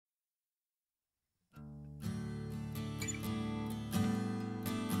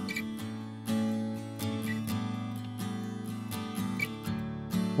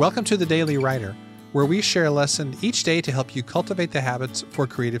Welcome to the Daily Writer, where we share a lesson each day to help you cultivate the habits for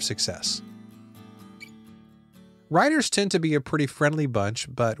creative success. Writers tend to be a pretty friendly bunch,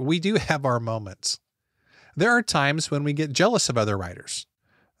 but we do have our moments. There are times when we get jealous of other writers.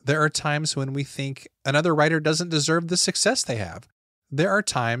 There are times when we think another writer doesn't deserve the success they have. There are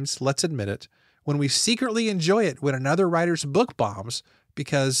times, let's admit it, when we secretly enjoy it when another writer's book bombs,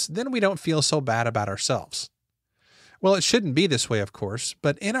 because then we don't feel so bad about ourselves. Well, it shouldn't be this way, of course,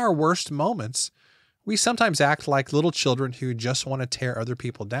 but in our worst moments, we sometimes act like little children who just want to tear other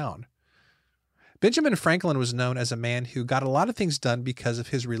people down. Benjamin Franklin was known as a man who got a lot of things done because of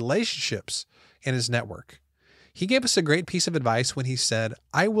his relationships and his network. He gave us a great piece of advice when he said,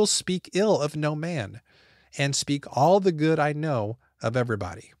 "I will speak ill of no man, and speak all the good I know of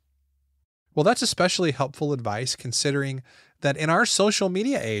everybody." Well, that's especially helpful advice considering that in our social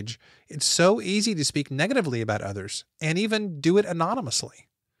media age, it's so easy to speak negatively about others and even do it anonymously.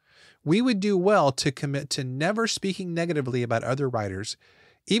 We would do well to commit to never speaking negatively about other writers,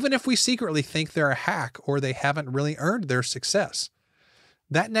 even if we secretly think they're a hack or they haven't really earned their success.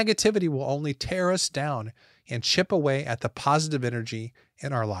 That negativity will only tear us down and chip away at the positive energy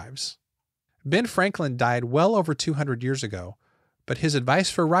in our lives. Ben Franklin died well over 200 years ago, but his advice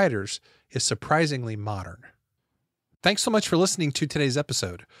for writers is surprisingly modern. Thanks so much for listening to today's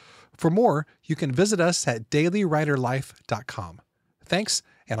episode. For more, you can visit us at dailywriterlife.com. Thanks,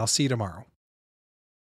 and I'll see you tomorrow.